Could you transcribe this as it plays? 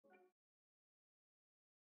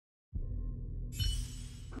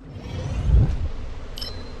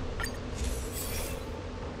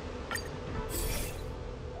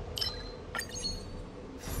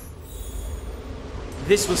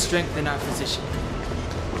This will strengthen our position.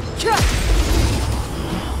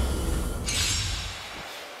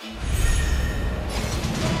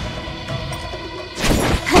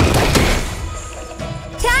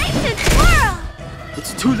 Time to twirl!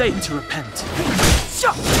 It's too late to repent.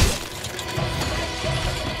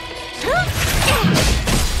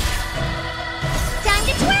 Time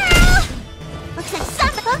to twirl! Looks like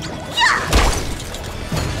something.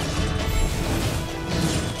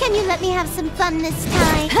 Can you let me have some fun this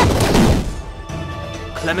time?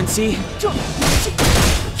 Clemency? Time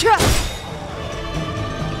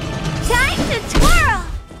to twirl!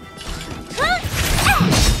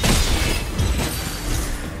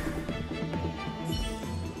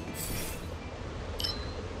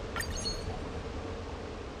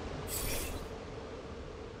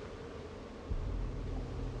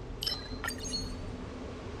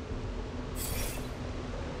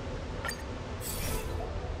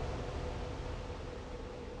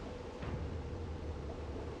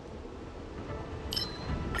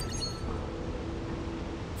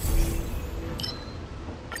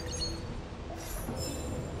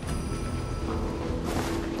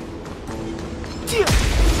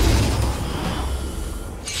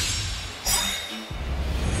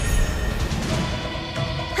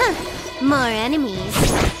 More enemies.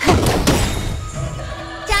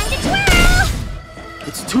 Time to twirl!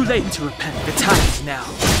 It's too late to repent. The time is now.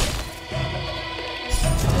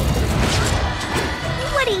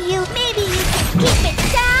 What do you? Maybe you can keep it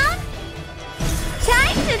down?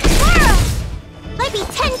 Time to twirl! Might be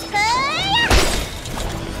tense.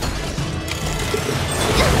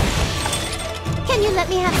 Can you let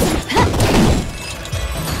me have some?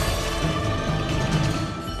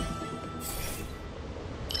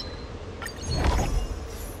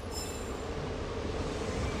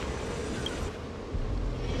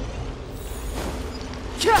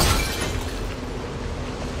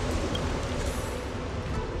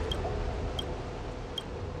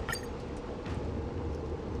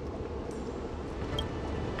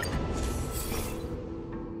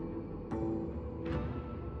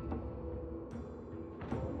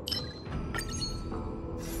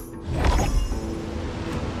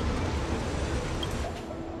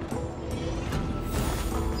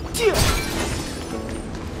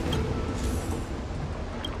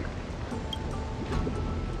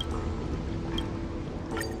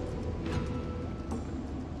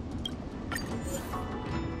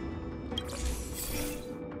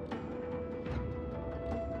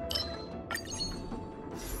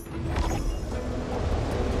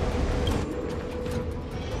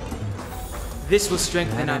 This will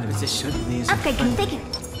strengthen our position. Upgrade configured.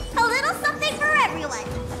 A little something for everyone.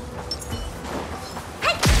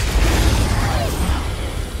 Hey.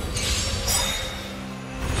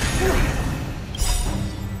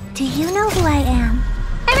 Do you know who I am?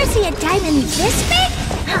 Ever see a diamond this big?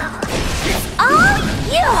 It's all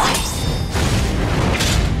yours.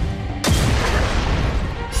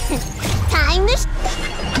 Time to.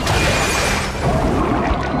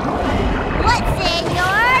 What's in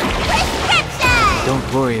your prescription? Don't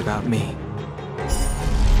worry about me.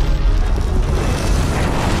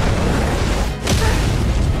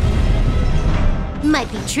 Might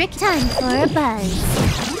be trick time for a buzz.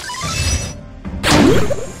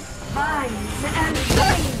 Vines and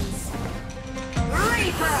flames!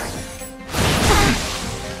 Reaper!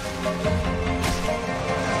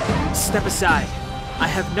 Step aside. I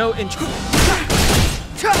have no interest.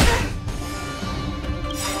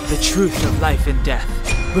 The truth of life and death.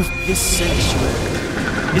 With this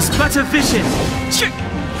sanctuary is but a vision.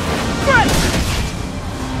 Right.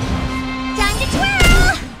 Time to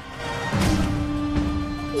twirl!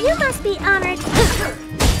 You must be honored.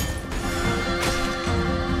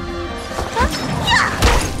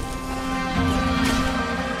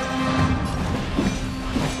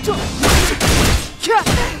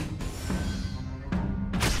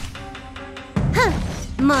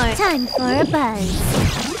 More time for a buzz.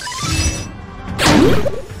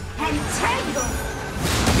 Entangle!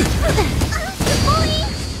 Bully!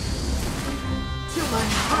 To my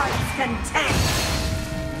heart's content!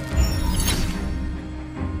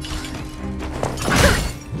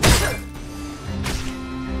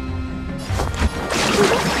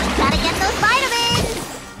 Gotta get those vitamins!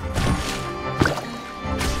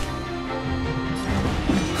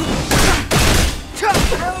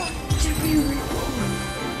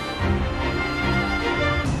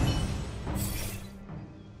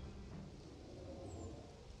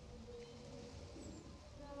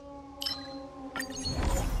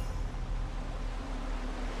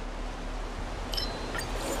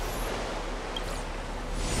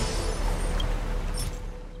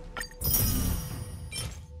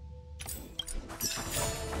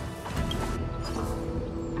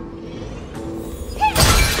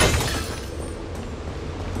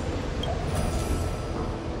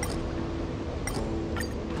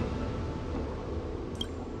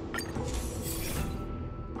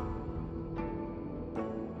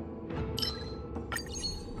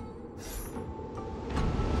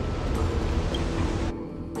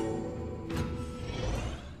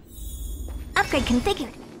 Upgrade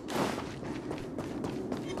configured.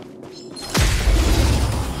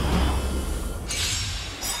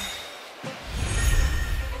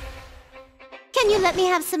 Can you let me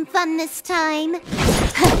have some fun this time?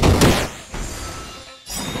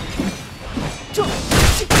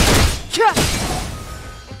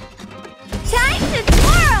 Time to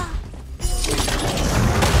twirl!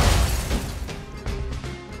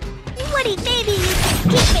 Woody baby,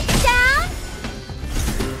 keep it down!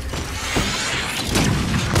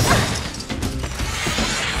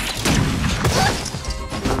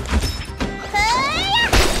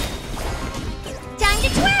 Time to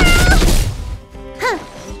twirl! Huh.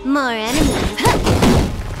 More enemies.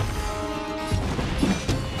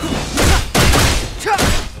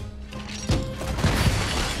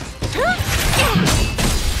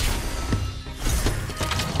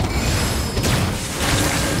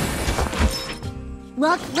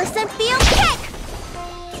 Look, listen, feel, kick!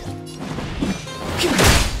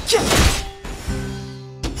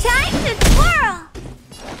 Time to twirl!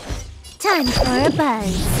 Time for a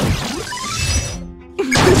buzz.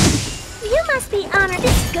 You must be honored.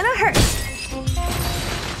 This is gonna hurt.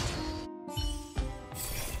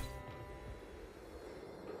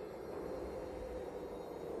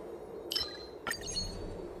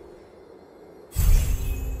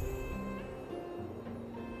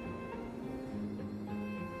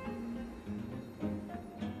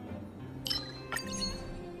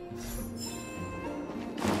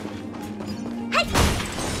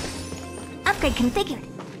 Upgrade configured.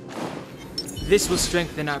 This will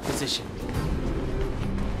strengthen our position.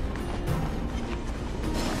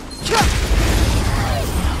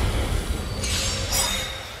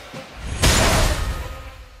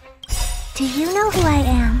 Do you know who I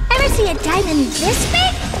am? Ever see a diamond this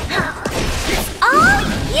big? It's all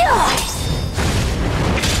yours!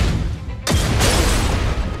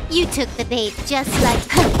 You took the bait just like...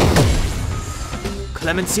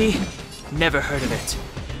 Clemency? Never heard of it.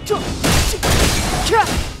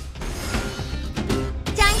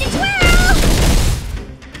 Time to twirl!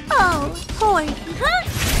 Oh, poor.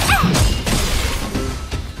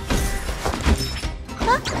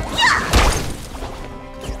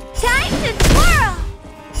 Time to twirl!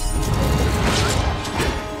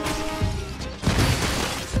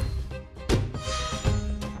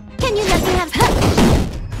 Can you let me have...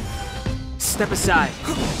 Step aside.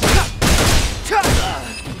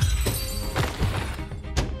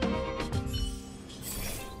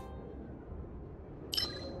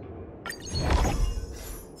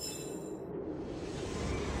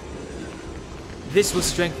 This will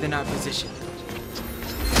strengthen our position.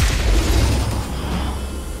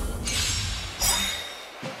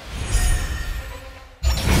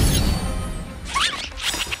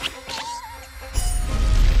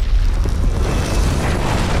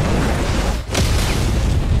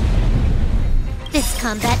 This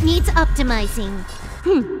combat needs optimizing.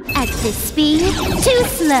 At this speed, too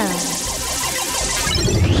slow.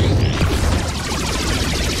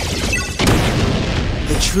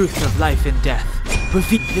 The truth of life and death.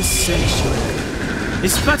 Reveal this sanctuary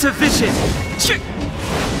is but a vision.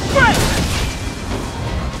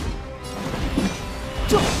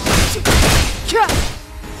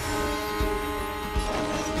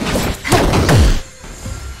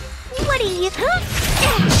 What do you...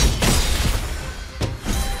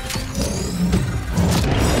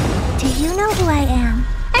 Do you know who I am?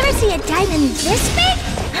 Ever see a diamond this big?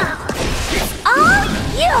 It's all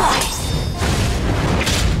yours!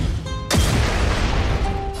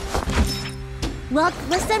 Look,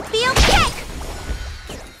 listen, feel, kick!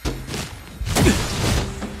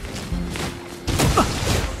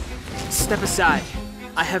 Step aside.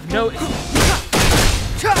 I have no...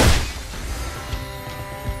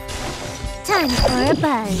 Time for a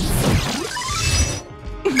buzz.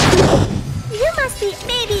 You must be...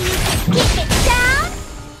 Maybe you can keep it down?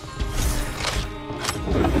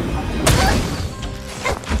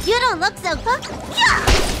 You don't look so...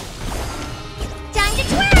 Time to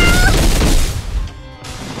twirl!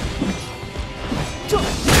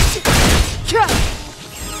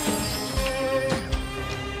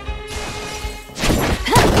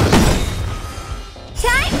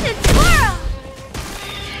 Time to twirl!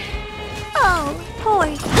 Oh, poor.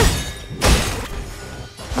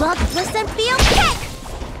 Look, listen, feel, kick!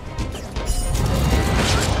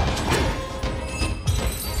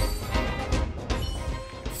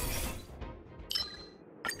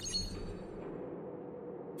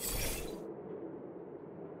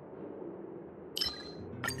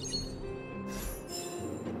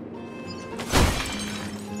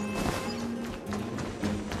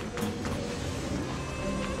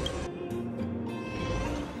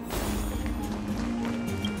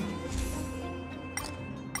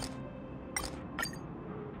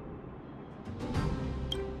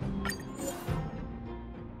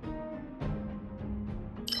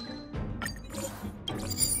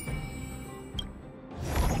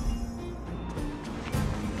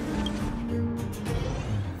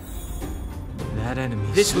 That enemy.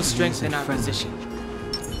 This will strengthen our position.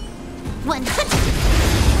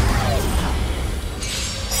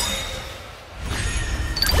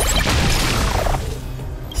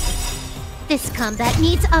 100. This combat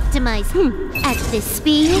needs optimizing. At this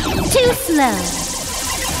speed, too slow.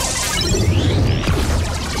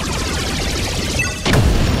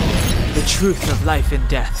 The truth of life and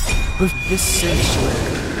death with this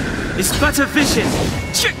sanctuary is but a vision.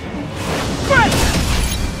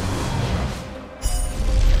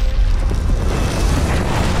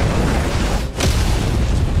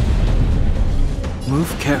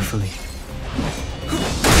 Move carefully.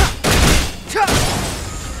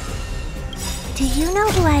 Do you know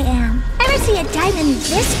who I am? Ever see a diamond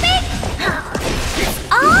this big? It's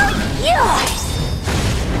all yours!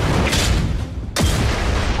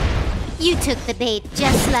 You took the bait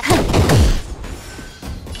just like...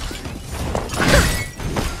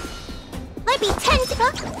 Might be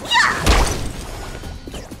tentacle. Yeah!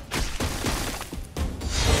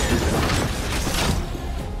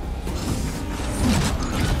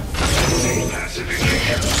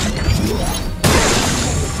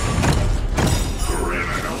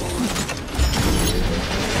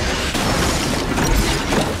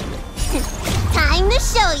 Time to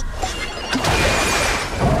show you.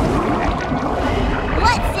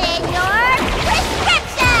 What's in your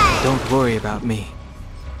prescription? Don't worry about me.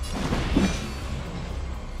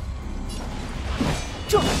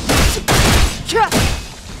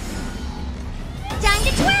 Time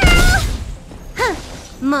to twirl! Huh.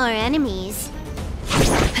 More enemies.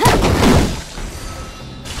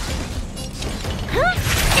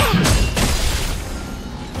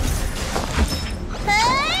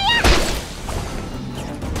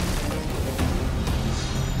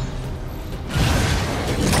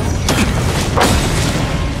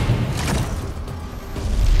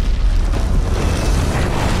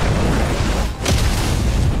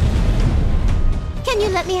 Can you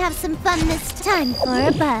let me have some fun this time for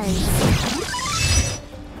a buzz?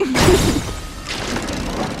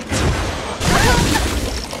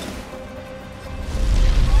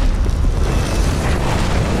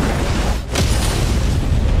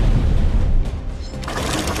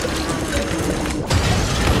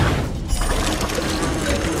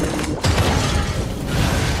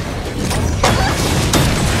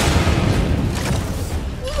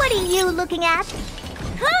 What are you looking at?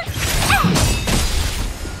 Huh?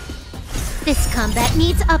 This combat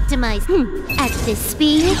needs optimizing. At this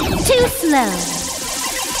speed, too slow.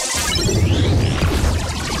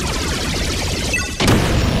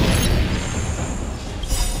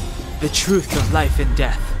 The truth of life and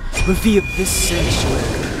death revealed this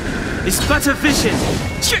sanctuary is but a vision.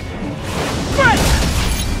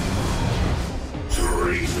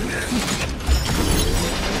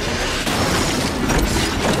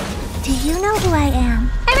 Do you know who I am?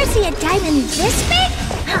 Ever see a diamond this big?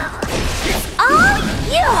 It's all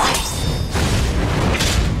yours!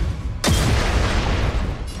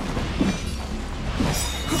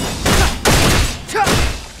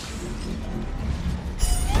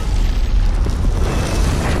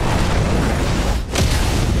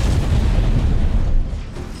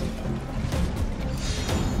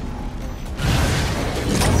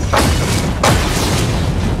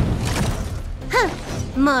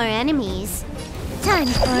 More enemies. Time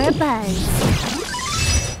for a buzz.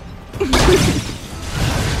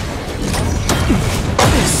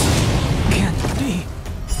 This can't be.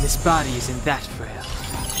 This body isn't that frail.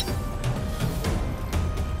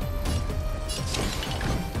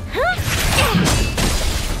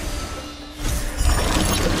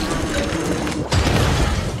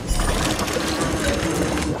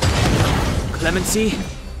 Clemency?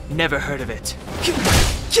 Never heard of it.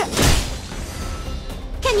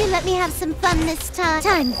 Can you let me have some fun this time?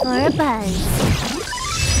 Time for a buzz.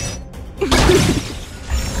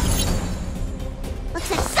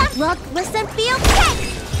 Looks like some look, listen, feel, kick!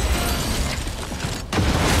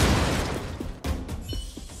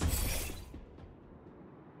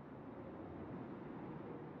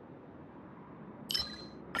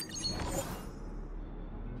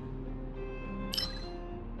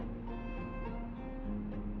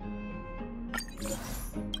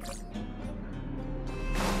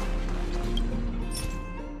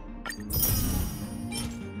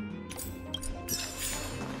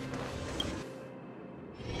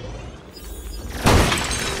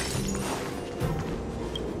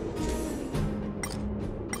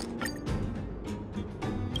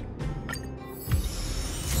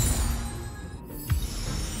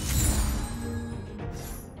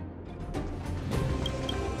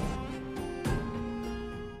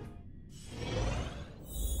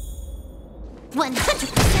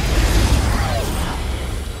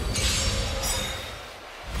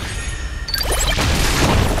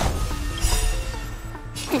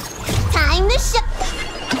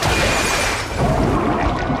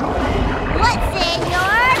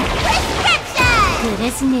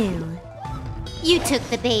 as new. You took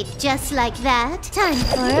the bait just like that. Time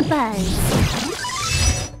for a buzz.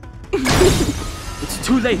 It's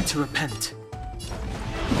too late to repent.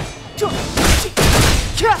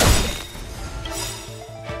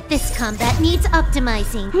 This combat needs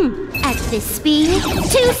optimizing. At this speed,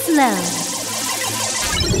 too slow.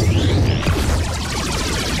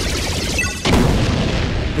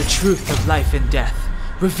 The truth of life and death,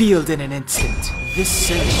 revealed in an instant. This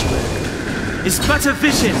sanctuary is but a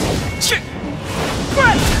vision.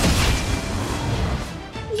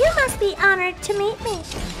 You must be honored to meet me.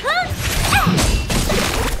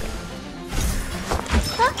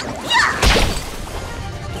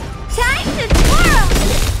 Time to twirl!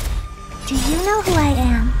 Do you know who I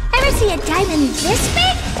am? Ever see a diamond this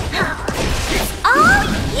big? It's all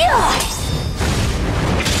yours!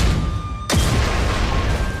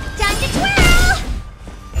 Time to twirl!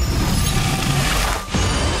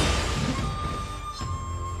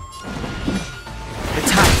 The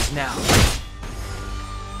time is now.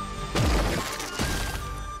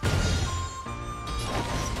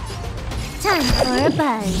 Time for a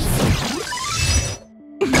buzz.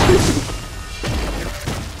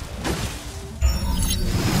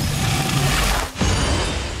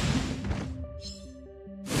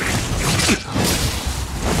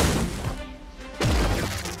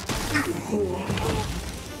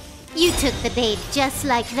 You took the bait just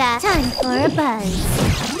like that. Time for a buzz.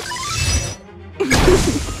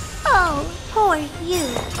 Oh, poor you.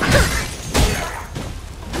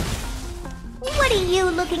 What are you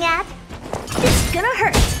looking at? It's gonna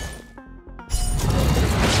hurt.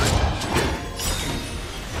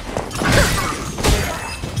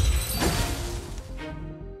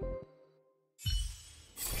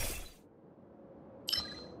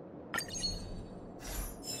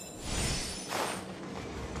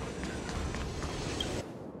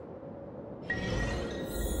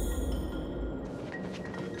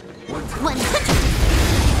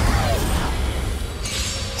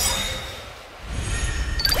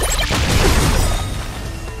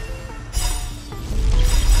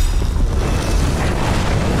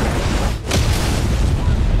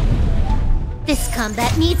 This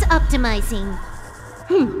combat needs optimizing.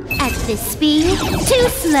 At this speed, too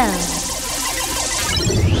slow.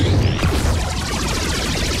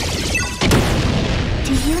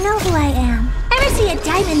 Do you know who I am? Ever see a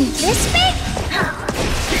diamond this big?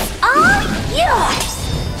 It's all yours!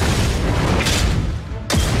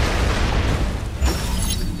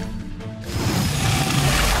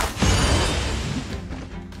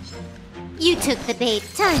 You took the bait.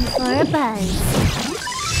 Time for a buzz.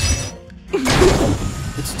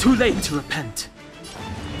 It's too late to repent.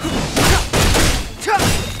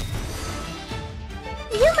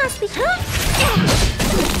 You must be...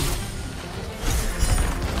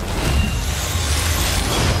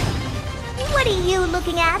 What are you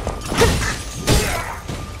looking at?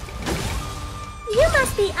 You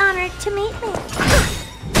must be honored to meet me.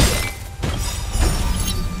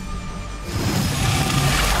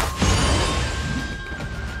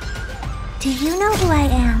 Do you know who I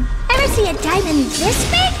am? Ever see a diamond this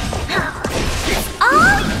big? It's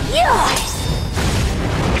all yours!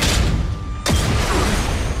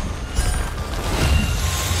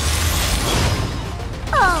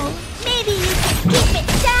 Oh, maybe you could keep it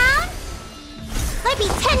down? I'd be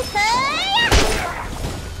 10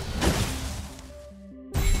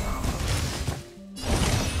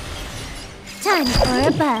 Time for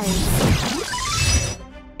a buzz.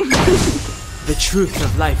 The truth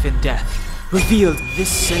of life and death, revealed in this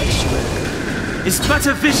sanctuary, is but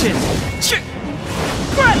a vision.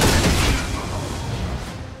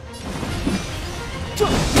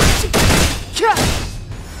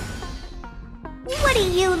 What are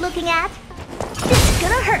you looking at? It's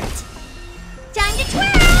gonna hurt. Time to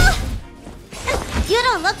twirl! You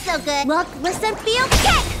don't look so good. Look, listen, feel,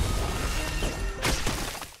 kick!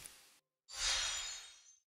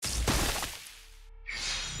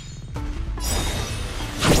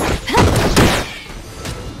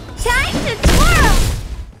 Time to twirl!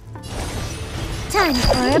 Time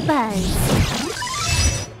for a buzz.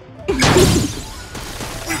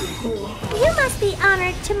 You must be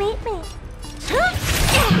honored to meet me.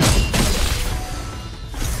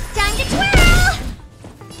 Time to twirl!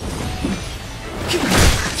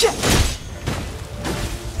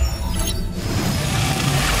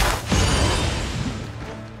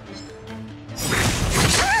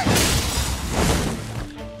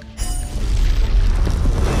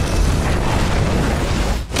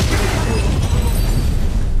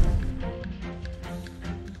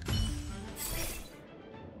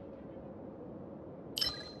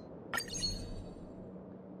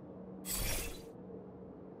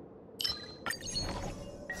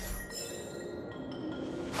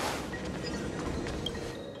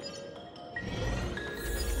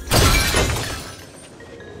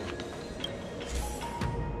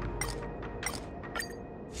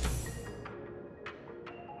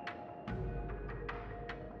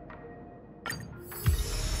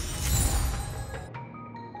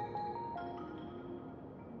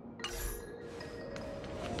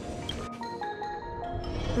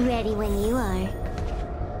 Ready when you are.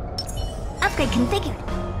 Upgrade configured.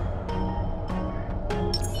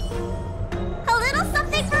 A little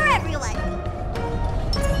something for everyone.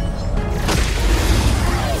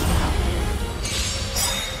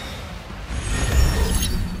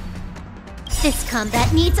 This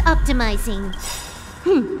combat needs optimizing.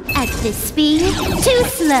 At this speed, too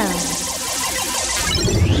slow.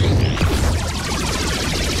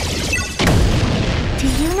 Do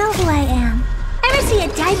you know who I am? Ever see a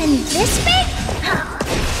diamond this big?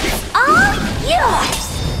 It's all yours!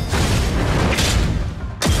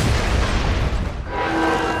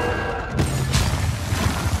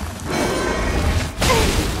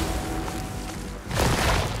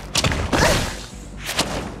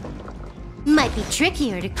 Might be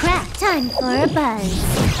trickier to crack. Time for a buzz.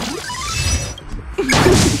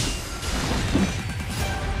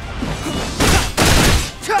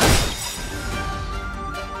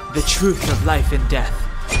 The truth of life and death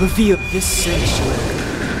revealed. This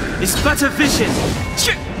sanctuary is but a vision.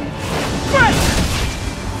 Right!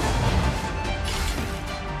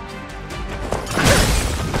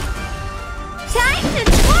 Time to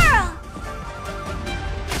twirl!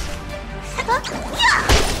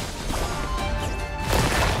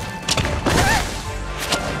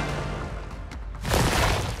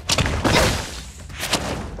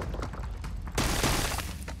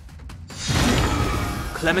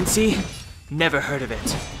 Clemency? Never heard of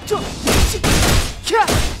it.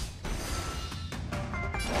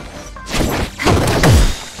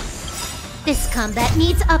 This combat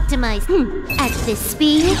needs optimizing. At this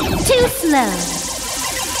speed, too slow.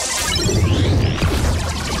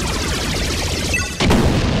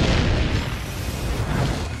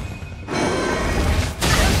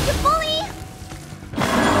 You bully!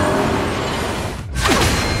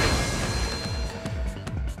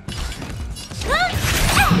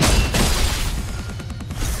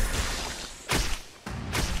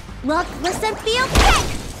 Look, listen, feel, kick!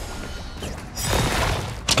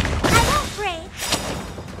 I won't break.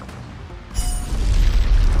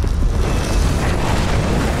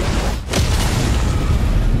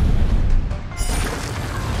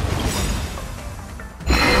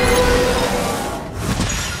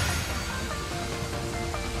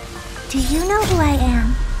 Do you know who I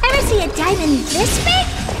am? Ever see a diamond this big?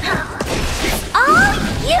 It's all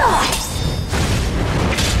yours!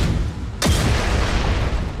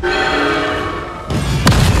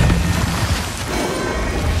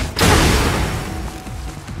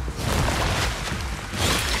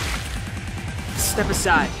 Step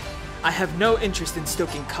aside. I have no interest in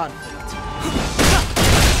stoking conflict.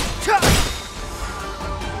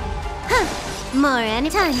 More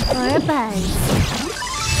anytime for a buzz.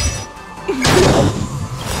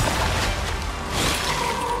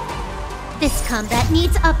 This combat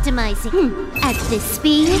needs optimizing. At this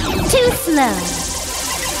speed, too slow.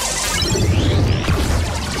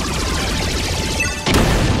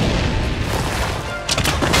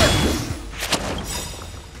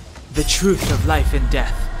 The truth of life and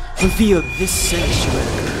death revealed. This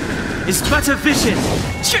sanctuary is but a vision.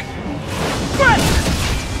 Right!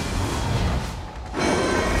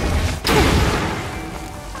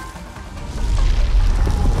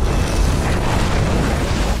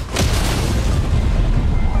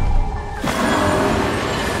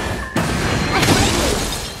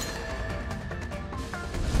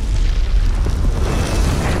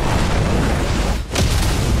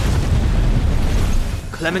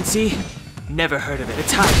 Clemency? Never heard of it. The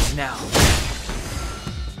time is now.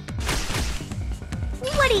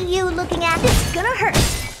 What are you looking at? This is gonna hurt.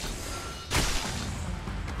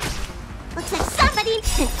 Looks like somebody...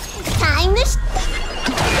 Time to...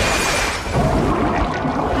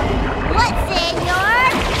 What's in your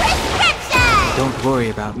prescription? Don't worry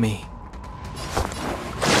about me.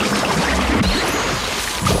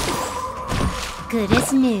 Good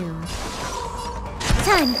as new.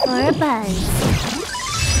 Time for a buzz.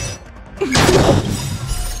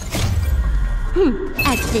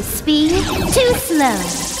 At this speed, too slow.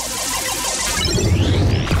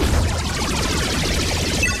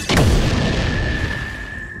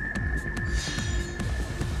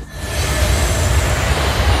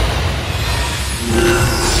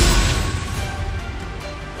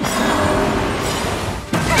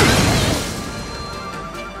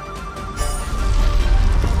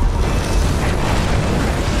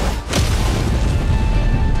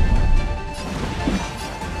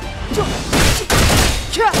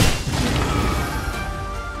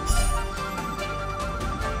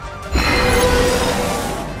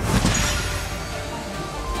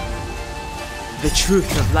 The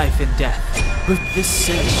truth of life and death with this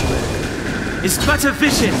sanctuary is but a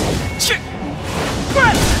vision.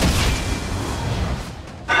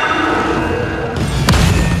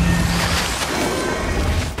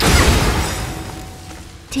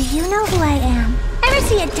 Do you know who I am? Ever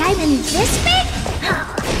see a diamond this big?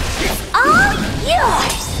 It's all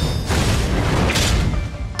yours!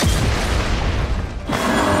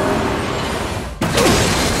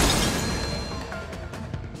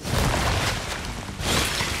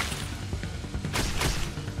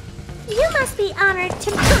 You must be honored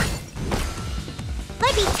to...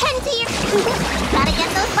 Might be 10 to your... Gotta get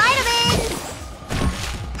those vitamins!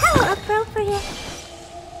 How appropriate.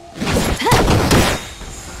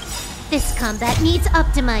 This combat needs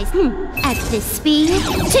optimizing. At this speed,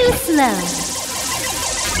 too slow.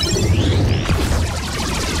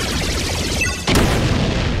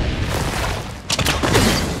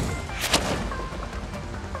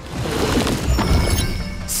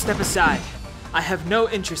 Step aside. I have no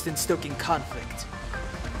interest in stoking conflict.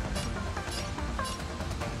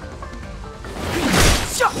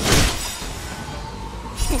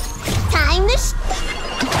 Time to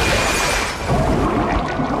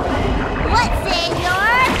What's in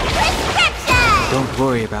your prescription? Don't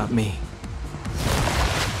worry about me.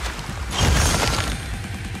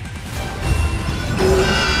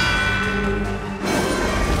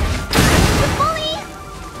 Bully!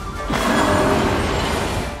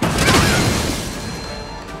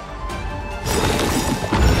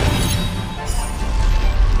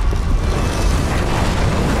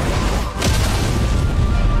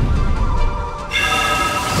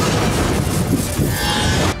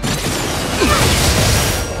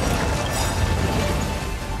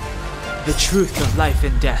 The truth of life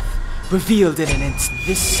and death, revealed in an instant.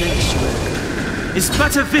 This sanctuary is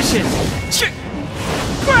but a vision.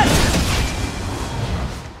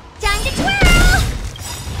 Time to twirl!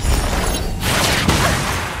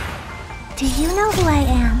 Do you know who I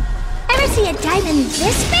am? Ever see a diamond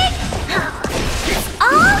this big? It's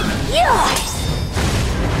all yours!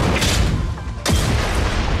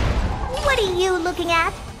 What are you looking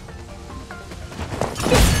at?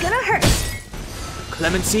 This is gonna hurt.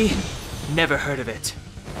 Clemency? Never heard of it.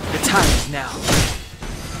 The time is now.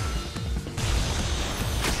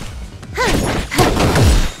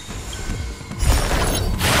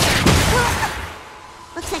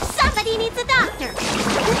 Looks like somebody needs a doctor.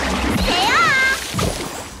 Stay off!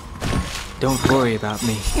 Don't worry about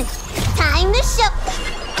me. Time to show.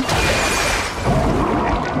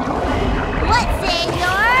 What's in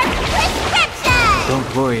your prescription? Don't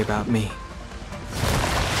worry about me.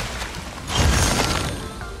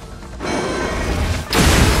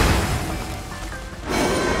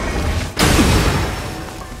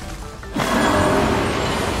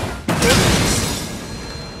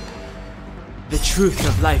 The truth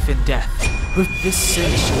of life and death, with this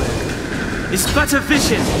sanctuary, is but a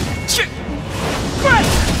vision.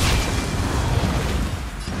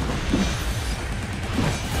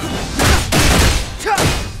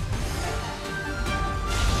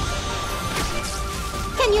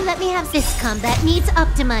 Can you let me have this combat needs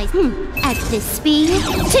optimizing? At this speed,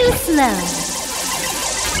 too slow.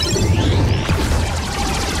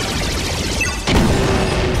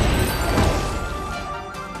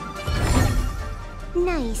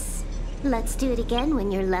 Nice. Let's do it again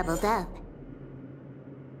when you're leveled up.